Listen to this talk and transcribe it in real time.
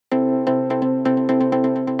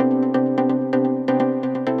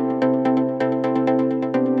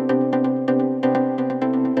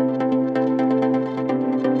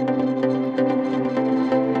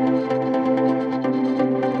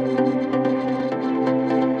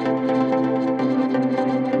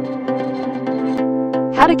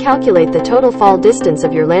How to calculate the total fall distance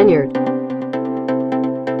of your lanyard.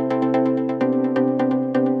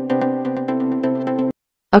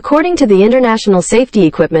 According to the International Safety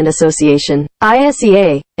Equipment Association,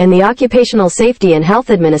 ISEA, and the Occupational Safety and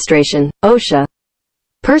Health Administration, OSHA,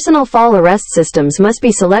 personal fall arrest systems must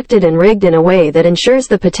be selected and rigged in a way that ensures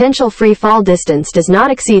the potential free fall distance does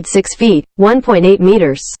not exceed 6 feet, 1.8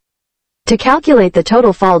 meters. To calculate the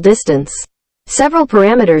total fall distance, several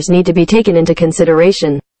parameters need to be taken into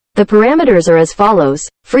consideration. The parameters are as follows: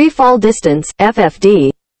 free fall distance,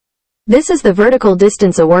 FFD. This is the vertical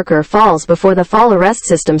distance a worker falls before the fall arrest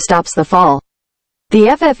system stops the fall. The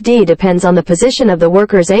FFD depends on the position of the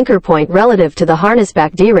worker's anchor point relative to the harness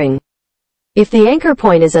back D-ring. If the anchor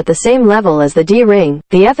point is at the same level as the D-ring,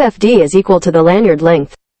 the FFD is equal to the lanyard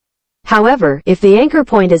length. However, if the anchor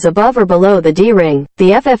point is above or below the D-ring,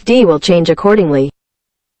 the FFD will change accordingly.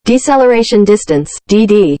 Deceleration distance,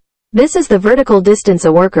 DD. This is the vertical distance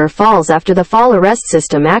a worker falls after the fall arrest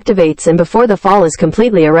system activates and before the fall is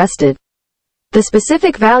completely arrested. The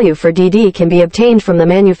specific value for DD can be obtained from the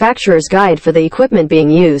manufacturer's guide for the equipment being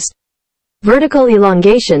used. Vertical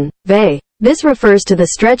elongation, VE. This refers to the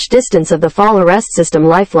stretch distance of the fall arrest system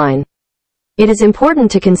lifeline. It is important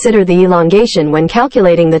to consider the elongation when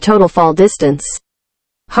calculating the total fall distance.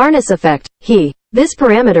 Harness effect, HE. This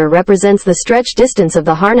parameter represents the stretch distance of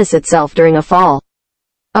the harness itself during a fall.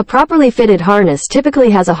 A properly fitted harness typically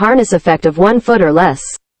has a harness effect of 1 foot or less.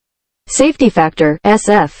 Safety factor,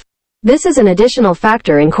 SF. This is an additional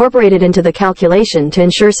factor incorporated into the calculation to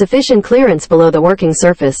ensure sufficient clearance below the working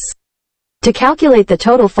surface. To calculate the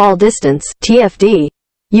total fall distance, TFD,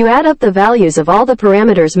 you add up the values of all the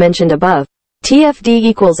parameters mentioned above. TFD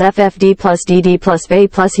equals FFD plus DD plus VE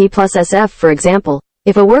plus HE plus SF. For example,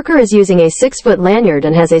 if a worker is using a 6-foot lanyard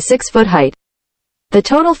and has a 6-foot height, the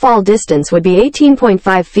total fall distance would be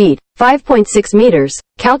 18.5 feet, 5.6 meters,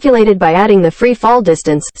 calculated by adding the free fall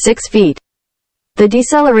distance, 6 feet. The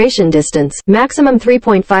deceleration distance, maximum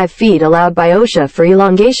 3.5 feet allowed by OSHA for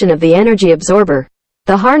elongation of the energy absorber.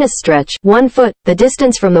 The harness stretch, 1 foot, the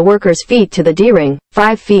distance from the worker's feet to the D-ring,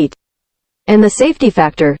 5 feet. And the safety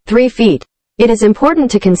factor, 3 feet. It is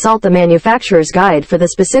important to consult the manufacturer's guide for the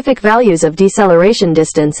specific values of deceleration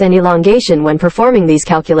distance and elongation when performing these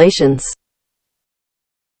calculations.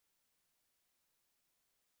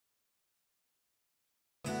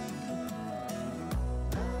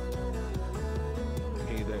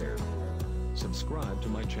 Hey there. Subscribe to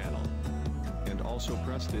my channel. And also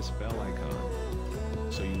press this bell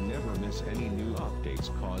icon, so you never miss any new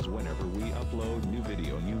updates, cause whenever we upload new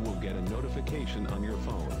video you will get a notification on your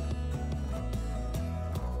phone.